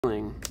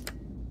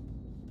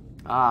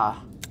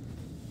Ah.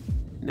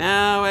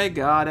 Now I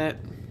got it.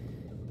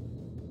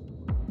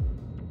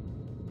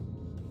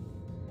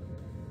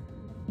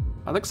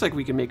 It looks like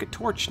we can make a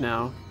torch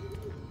now.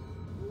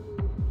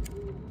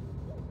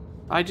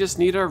 I just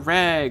need a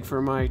rag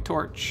for my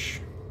torch.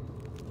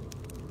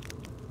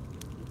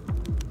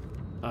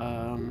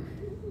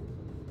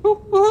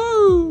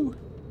 Woohoo!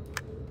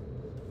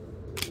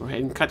 Go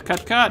ahead and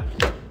cut.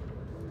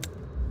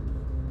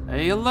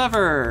 A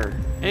lever,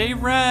 a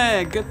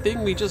rag. Good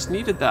thing we just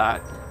needed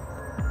that.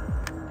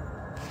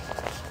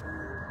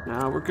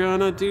 Now we're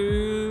gonna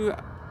do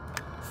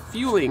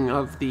fueling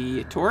of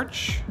the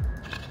torch.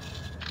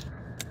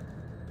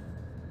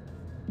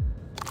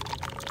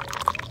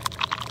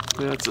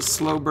 That's a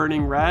slow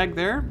burning rag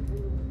there.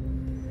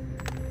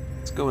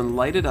 Let's go and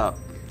light it up.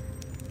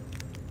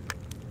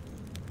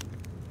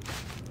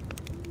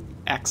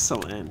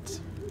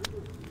 Excellent.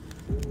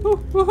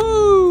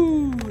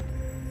 Woohoo!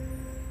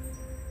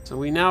 So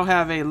we now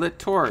have a lit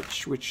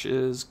torch, which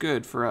is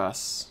good for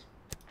us.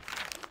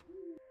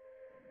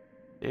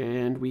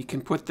 And we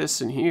can put this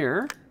in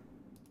here.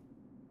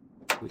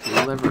 We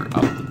can lever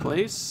up the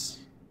place.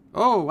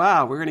 Oh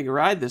wow, we're gonna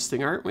ride this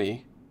thing, aren't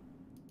we?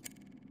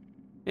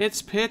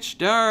 It's pitch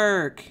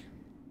dark.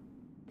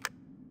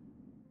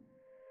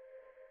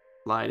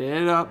 Light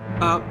it up,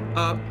 up.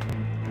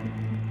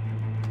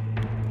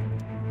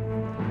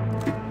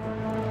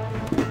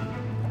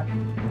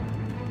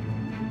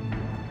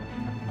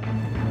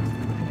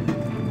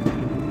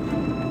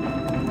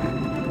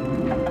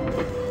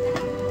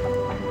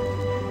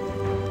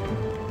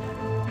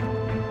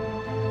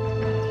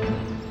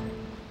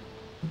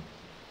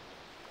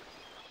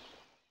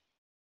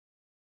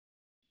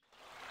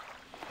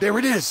 There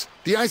it is,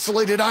 the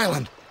isolated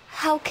island.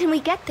 How can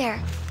we get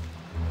there?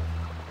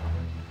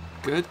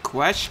 Good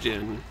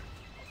question.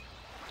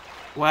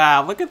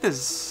 Wow, look at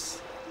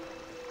this.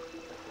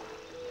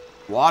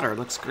 Water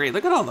looks great.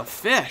 Look at all the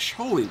fish.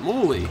 Holy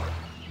moly.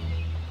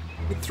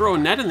 We could throw a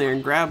net in there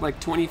and grab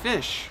like 20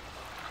 fish.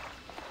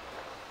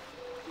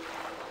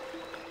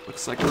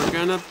 Looks like we're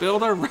gonna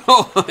build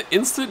a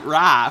instant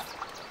raft.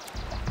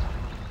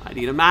 I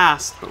need a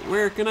mast, but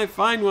where can I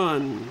find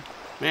one?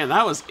 Man,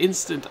 that was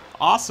instant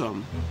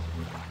awesome.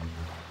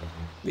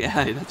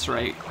 Yeah, that's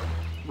right.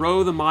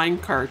 Row the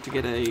minecart to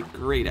get a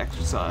great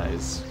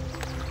exercise.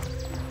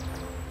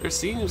 There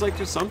seems like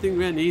there's something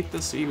beneath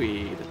the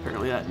seaweed.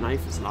 Apparently that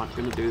knife is not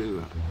going to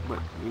do what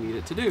we need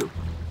it to do.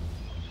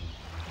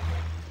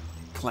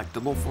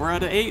 Collectible 4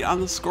 out of 8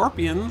 on the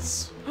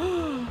scorpions.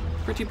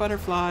 Pretty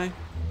butterfly.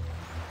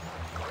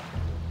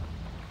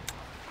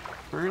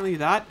 Apparently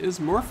that is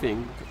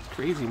morphing.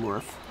 Crazy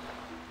morph.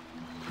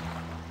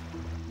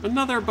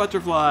 Another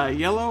butterfly,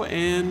 yellow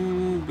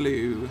and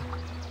blue.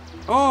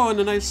 Oh, and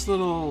a nice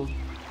little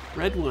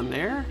red one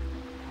there.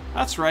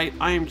 That's right,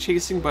 I am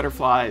chasing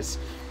butterflies.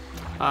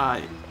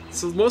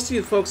 So most of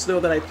you folks know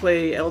that I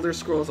play Elder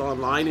Scrolls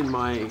Online in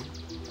my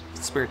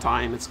spare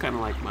time. It's kind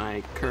of like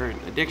my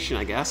current addiction,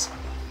 I guess.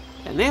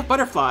 And they have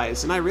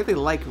butterflies, and I really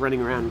like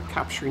running around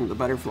capturing the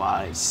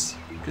butterflies.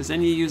 Because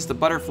then you use the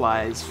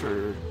butterflies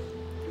for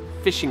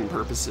fishing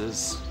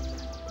purposes.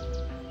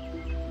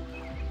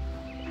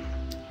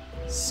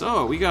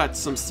 So, we got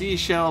some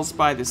seashells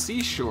by the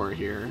seashore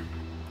here.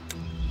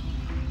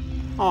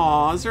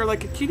 Aw, is there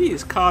like a kitty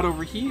is caught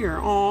over here?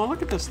 Aw,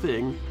 look at this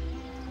thing.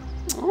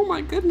 Oh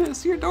my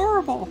goodness, you're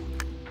adorable.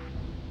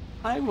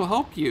 I will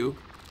help you.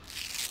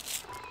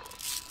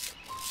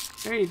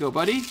 There you go,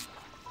 buddy.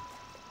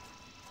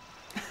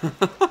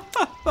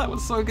 That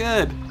was so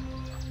good.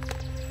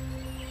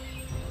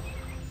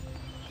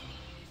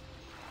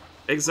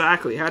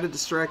 Exactly, how to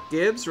distract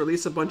Gibbs,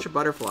 release a bunch of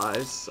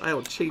butterflies. I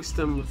will chase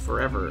them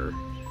forever.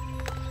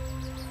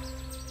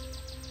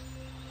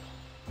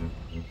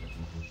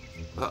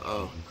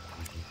 Uh-oh.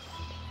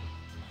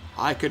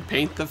 I could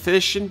paint the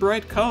fish in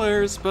bright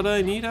colors, but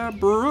I need a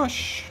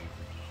brush.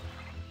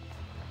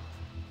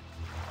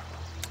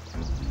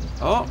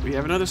 Oh, we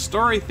have another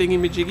story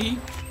thingy-majiggy.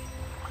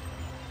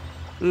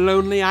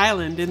 Lonely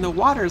island. In the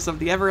waters of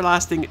the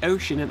everlasting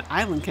ocean, an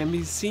island can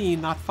be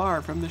seen not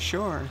far from the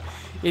shore.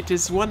 It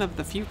is one of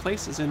the few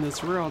places in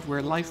this world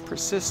where life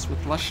persists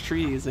with lush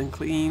trees and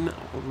clean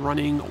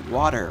running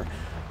water.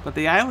 But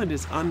the island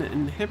is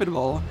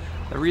uninhabitable.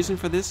 The reason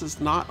for this is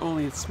not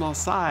only its small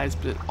size,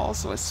 but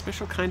also a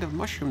special kind of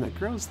mushroom that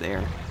grows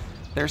there.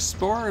 Their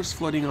spores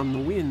floating on the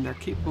wind are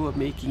capable of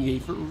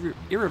making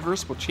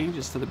irreversible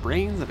changes to the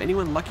brains of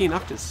anyone lucky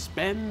enough to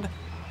spend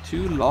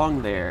too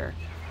long there,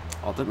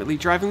 ultimately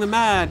driving them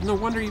mad. No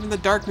wonder even the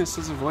darkness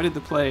has avoided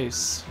the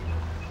place.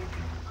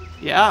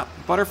 Yeah,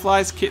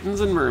 butterflies,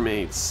 kittens, and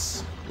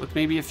mermaids, with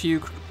maybe a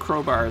few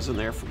crowbars in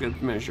there for good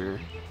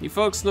measure. You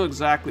folks know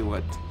exactly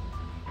what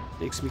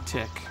makes me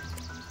tick.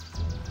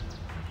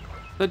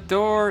 The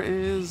door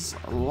is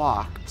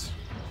locked.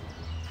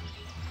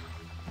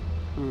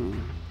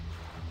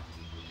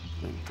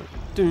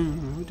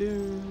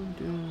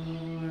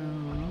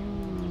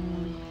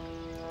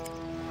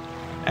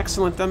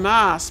 Excellent, the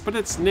mask, but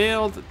it's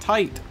nailed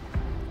tight.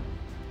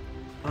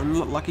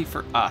 Unlucky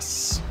for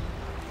us.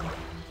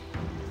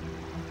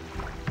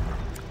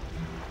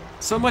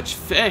 So much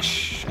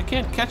fish. I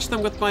can't catch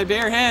them with my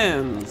bare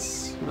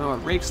hands. No, a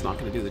rake's not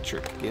going to do the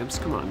trick, Gibbs.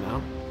 Come on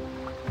now.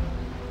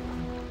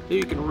 Maybe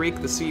you can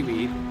rake the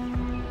seaweed.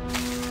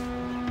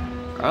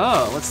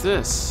 Oh, what's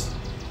this?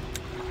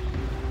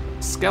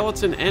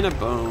 Skeleton and a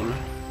bone.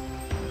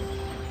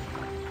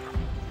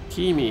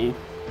 Kimi.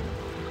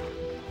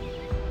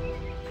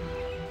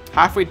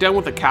 Halfway done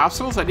with the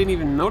capsules? I didn't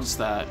even notice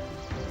that.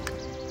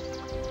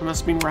 That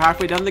must mean we're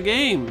halfway done the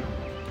game.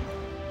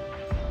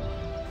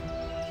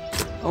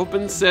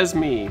 Open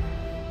sesame.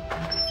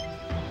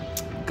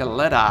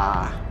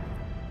 Galetta.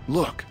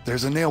 Look,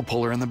 there's a nail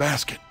puller in the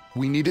basket.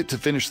 We need it to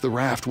finish the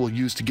raft we'll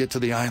use to get to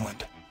the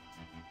island.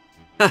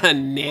 A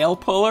nail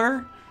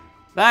puller?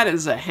 That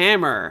is a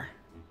hammer.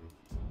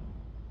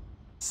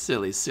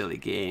 Silly, silly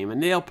game. A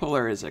nail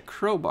puller is a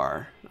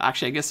crowbar.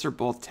 Actually, I guess they're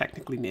both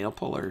technically nail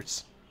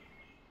pullers.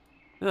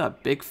 Ugh,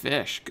 big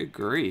fish. Good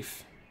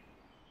grief.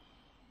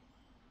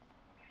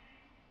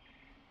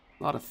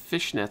 A lot of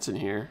fish nets in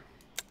here.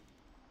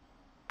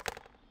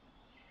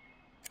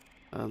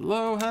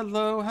 Hello,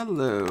 hello,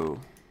 hello.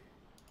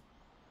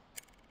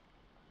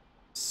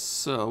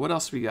 So, what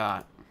else we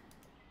got?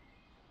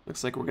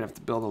 Looks like we're gonna have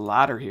to build a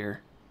ladder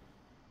here.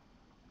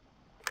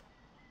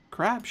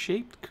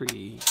 Crab-shaped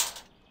tree.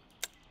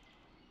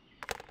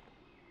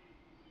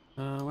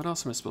 What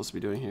else am I supposed to be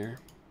doing here?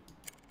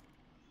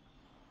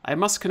 I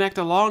must connect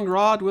a long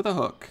rod with a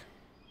hook.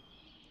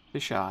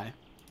 Fish eye.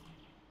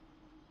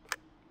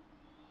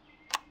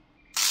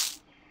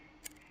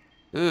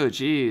 Oh,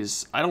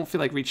 geez. I don't feel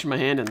like reaching my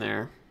hand in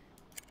there.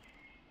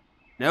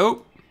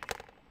 Nope.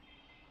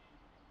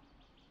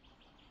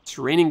 It's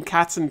raining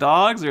cats and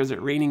dogs, or is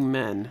it raining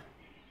men?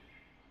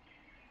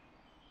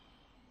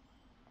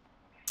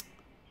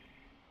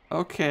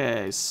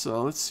 Okay,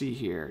 so let's see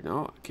here.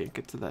 No, I can't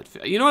get to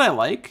that. You know what I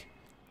like?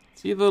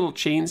 See the little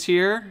chains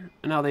here?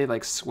 And how they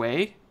like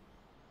sway?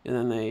 And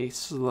then they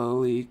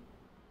slowly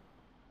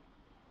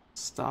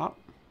stop.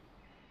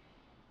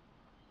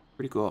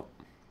 Pretty cool.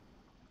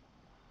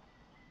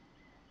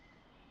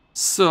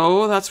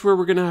 So that's where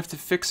we're gonna have to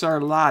fix our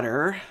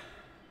ladder.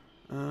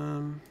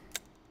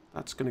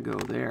 That's gonna go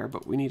there,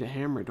 but we need a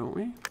hammer, don't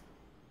we?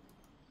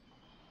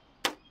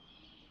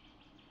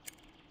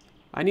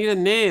 I need a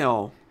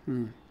nail.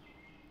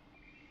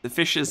 The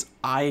fish is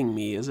eyeing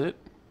me, is it?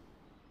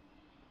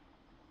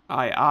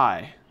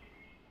 Aye.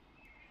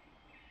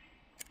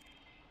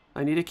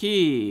 I need a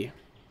key.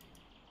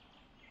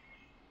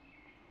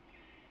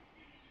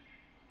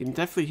 You can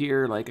definitely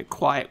hear like a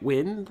quiet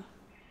wind.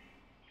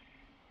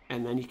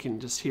 And then you can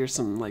just hear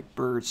some like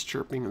birds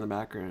chirping in the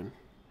background.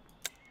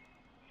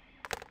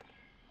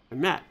 A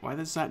net. Why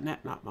is that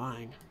net not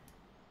mine?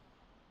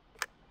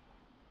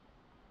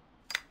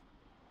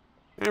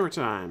 Hammer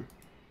time.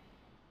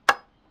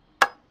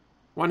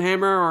 One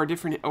hammer or a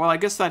different... Well, I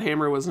guess that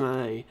hammer wasn't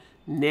a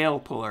nail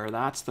puller.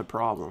 That's the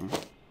problem.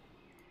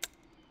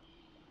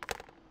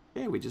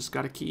 Okay, we just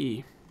got a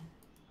key.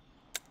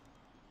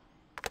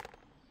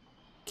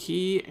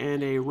 Key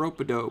and a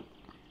rope-a-dope.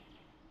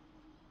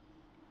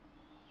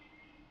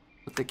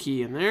 Put the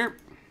key in there.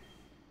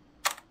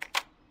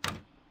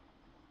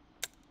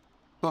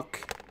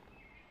 Hook.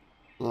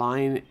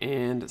 Line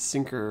and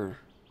sinker.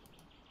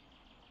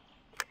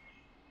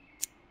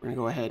 We're gonna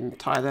go ahead and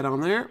tie that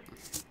on there.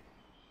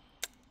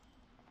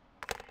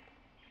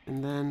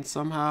 And then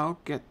somehow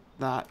get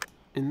that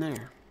in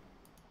there.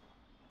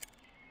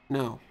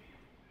 No.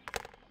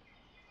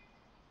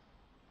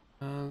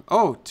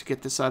 Oh, to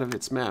get this out of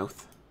its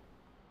mouth.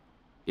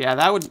 Yeah,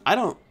 that would... I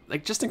don't...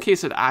 Like, just in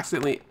case it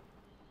accidentally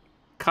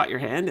cut your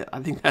hand,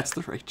 I think that's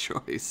the right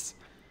choice.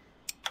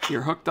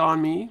 You're hooked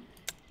on me.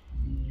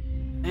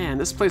 Man,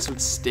 this place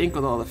would stink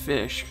with all the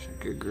fish.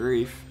 Good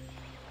grief.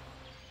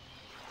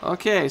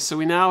 Okay, so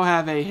we now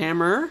have a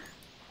hammer.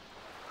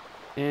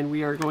 And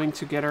we are going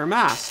to get our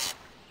mast.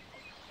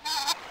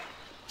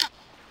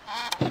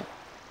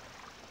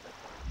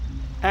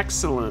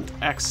 Excellent,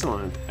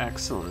 excellent,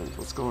 excellent.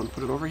 Let's go and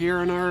put it over here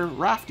in our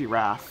rafty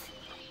raft.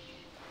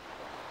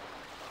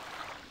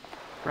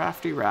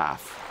 Rafty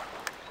raft.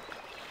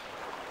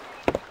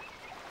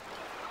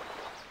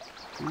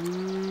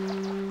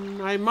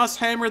 I must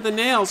hammer the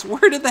nails.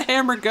 Where did the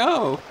hammer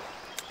go?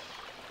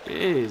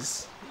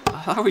 Jeez.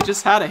 I thought we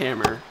just had a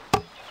hammer.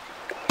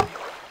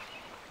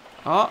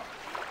 Oh.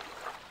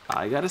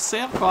 I got a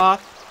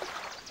sailcloth.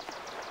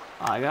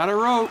 I got a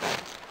rope.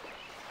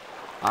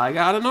 I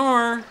got an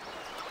oar.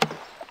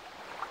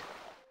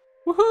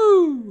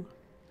 Woohoo!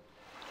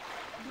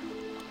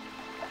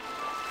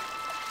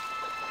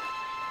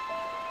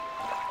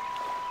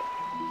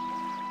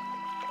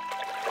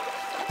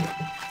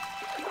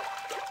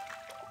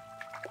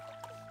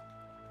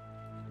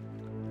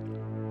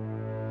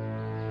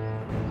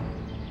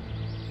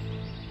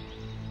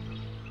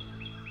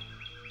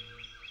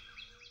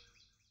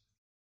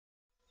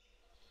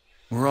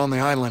 We're on the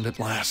island at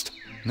last.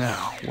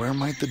 Now, where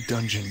might the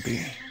dungeon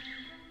be?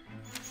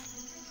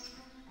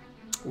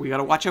 We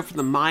gotta watch out for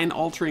the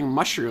mind-altering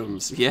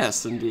mushrooms.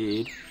 Yes,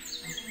 indeed.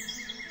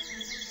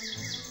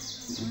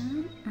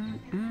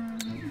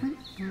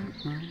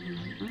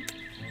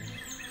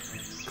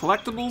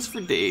 Collectibles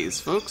for days,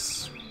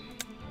 folks.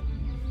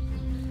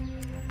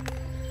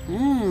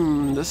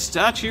 The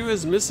statue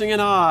is missing an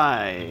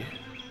eye.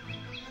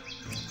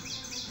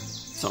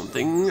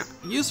 Something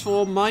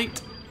useful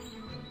might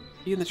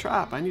be in the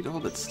trap. I need to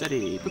hold it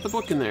steady. Put the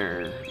book in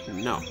there.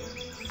 No.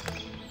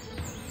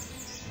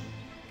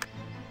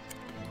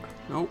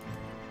 Nope.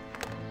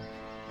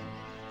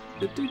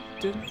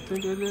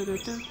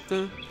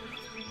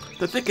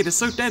 The thicket is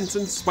so dense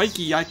and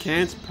spiky I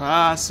can't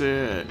pass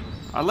it.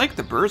 I like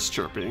the birds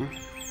chirping.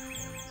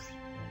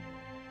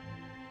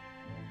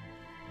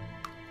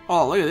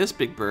 Oh, look at this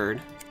big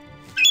bird.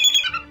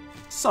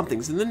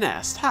 Something's in the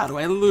nest. How do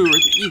I lure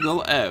the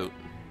eagle out?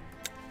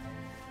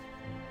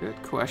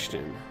 Good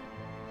question.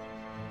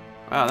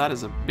 Wow, that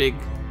is a big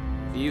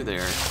view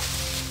there.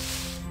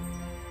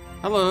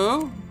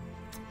 Hello?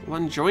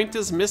 One joint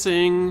is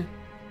missing.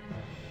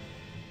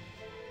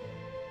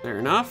 Fair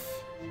enough.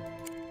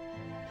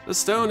 The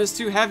stone is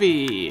too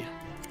heavy.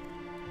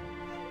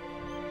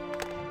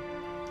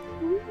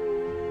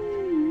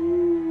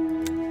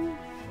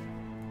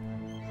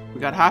 We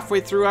got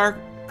halfway through our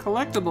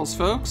collectibles,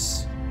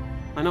 folks.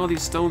 I know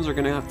these stones are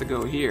gonna have to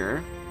go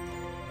here.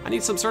 I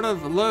need some sort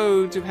of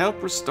load to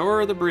help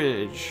restore the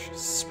bridge.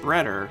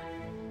 Spreader.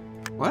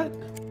 What?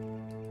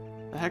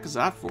 The heck is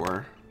that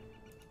for?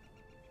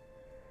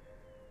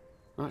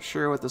 Not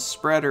sure what the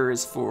spreader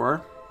is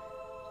for.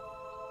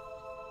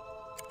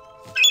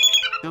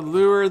 To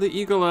lure the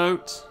eagle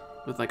out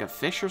with like a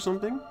fish or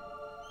something?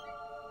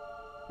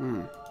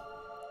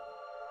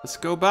 Let's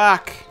go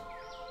back.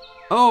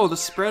 Oh, the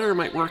spreader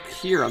might work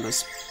here on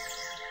this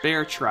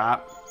bear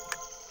trap.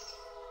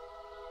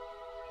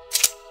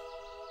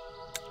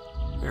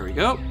 There we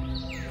go.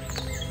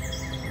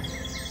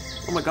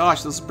 Oh my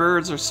gosh, those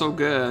birds are so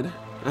good.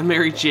 A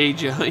Mary J.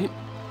 giant.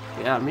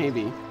 Yeah,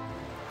 maybe.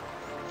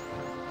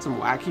 Some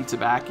wacky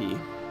tobacco.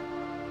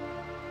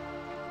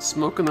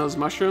 Smoking those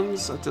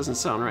mushrooms? That doesn't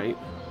sound right.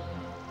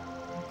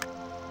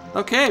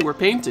 Okay, we're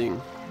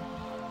painting.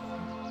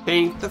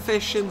 Paint the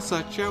fish in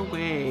such a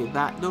way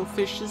that no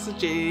fish is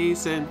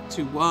adjacent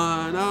to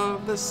one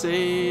of the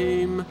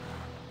same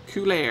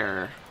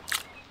couleur.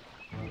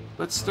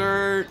 Let's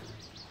start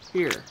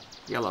here.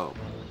 Yellow.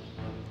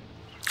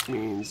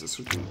 Means this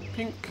would be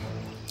pink,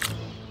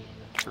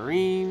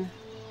 green,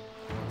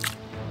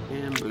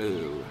 and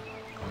blue.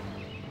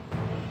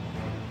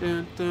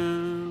 Dun,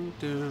 dun,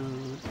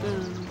 dun,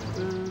 dun,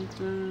 dun,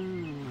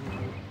 dun.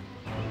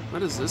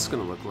 What is this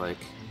gonna look like?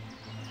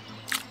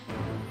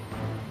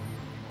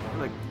 I feel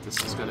like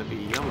this is gonna be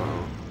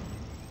yellow.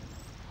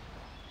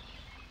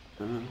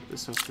 And then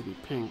this has to be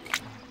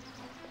pink.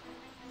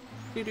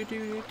 Do do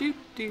do do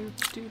do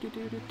do do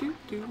do do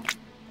do.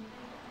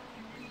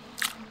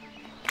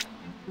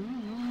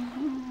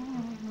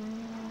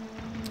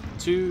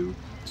 Two,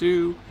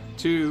 two,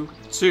 two,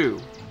 two.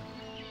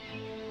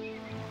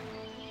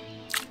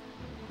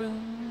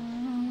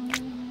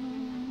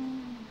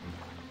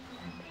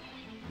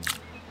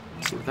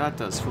 See what that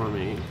does for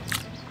me.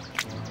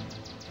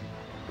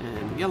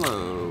 And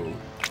yellow.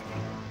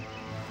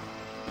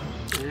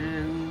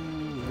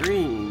 And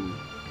green.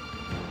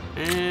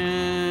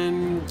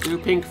 And do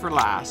pink for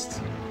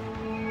last.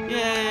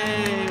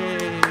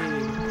 Yay!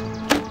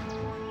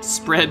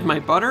 Spread my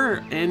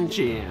butter and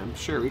jam.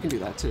 Sure, we can do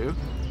that too.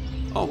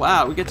 Oh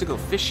wow, we get to go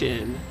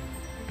fishing.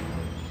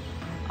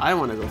 I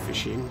want to go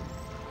fishing.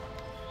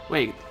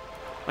 Wait,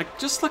 like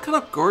just look how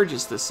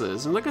gorgeous this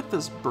is, and look at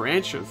this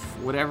branch of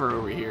whatever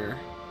over here.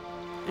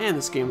 Man,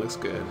 this game looks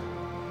good.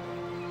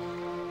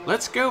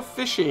 Let's go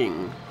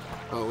fishing.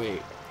 Oh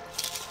wait.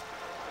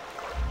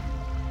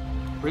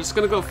 We're just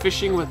gonna go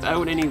fishing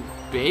without any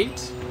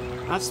bait?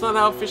 That's not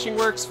how fishing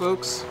works,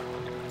 folks.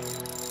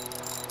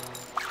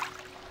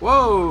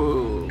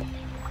 Whoa!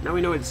 Now we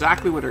know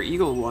exactly what our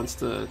eagle wants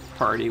to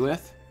party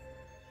with.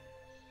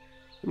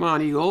 Come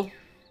on, eagle.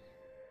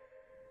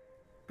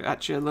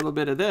 Got you a little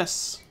bit of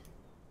this.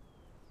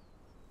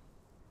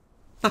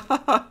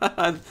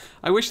 I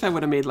wish that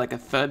would have made like a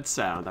thud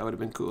sound. That would have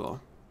been cool.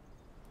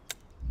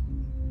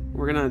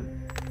 We're gonna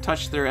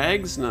touch their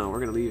eggs? No, we're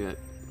gonna leave it.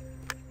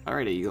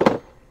 Alright,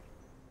 eagle.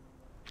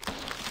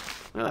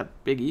 Look at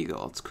that big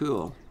eagle. It's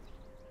cool.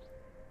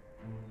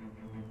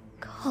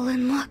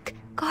 Colin, look.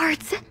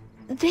 Guards.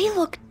 They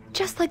look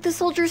just like the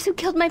soldiers who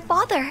killed my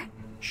father.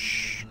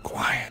 Shh,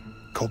 quiet.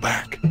 Go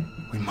back.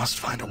 We must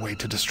find a way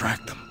to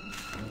distract them.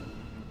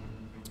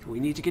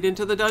 We need to get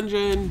into the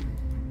dungeon.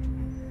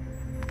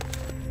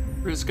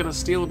 We're just gonna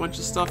steal a bunch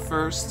of stuff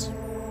first.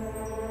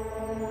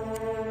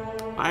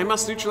 I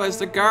must neutralize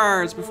the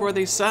guards before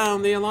they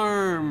sound the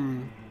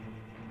alarm.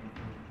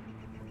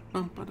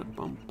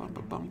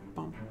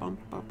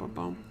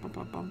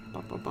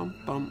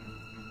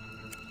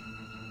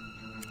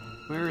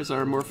 Where is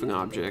our morphing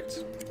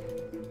object?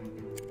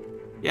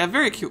 Yeah,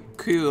 very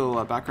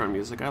cool background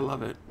music. I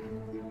love it.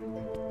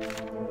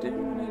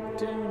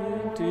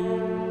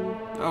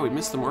 Oh, we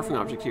missed the morphing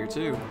object here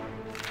too.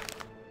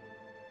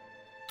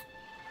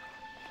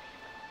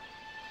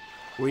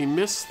 We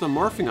missed the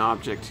morphing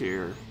object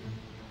here.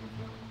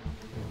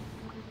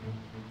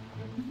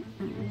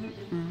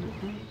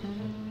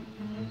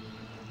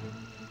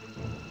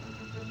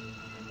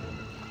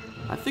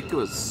 think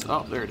it was...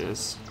 Oh, there it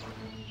is.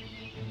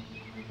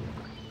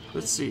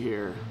 Let's see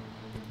here.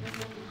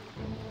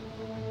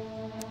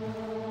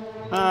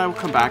 We'll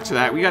come back to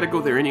that. We gotta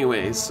go there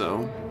anyways,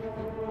 so...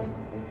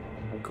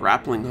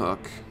 Grappling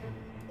hook.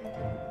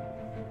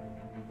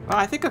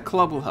 I think a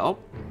club will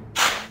help.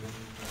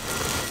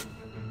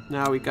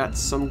 Now we got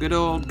some good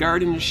old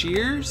garden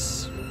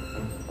shears.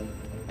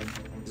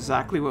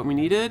 Exactly what we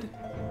needed.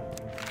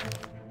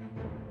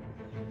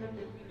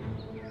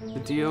 To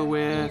deal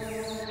with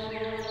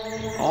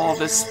all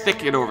this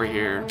thicket over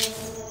here.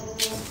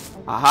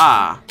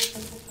 Aha!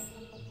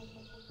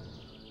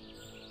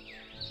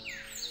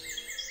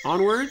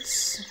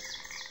 Onwards.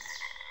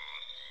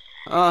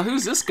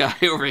 Who's this guy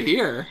over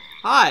here?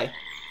 Hi.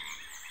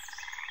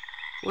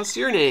 What's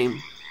your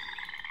name?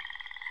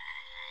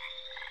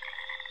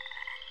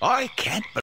 I can't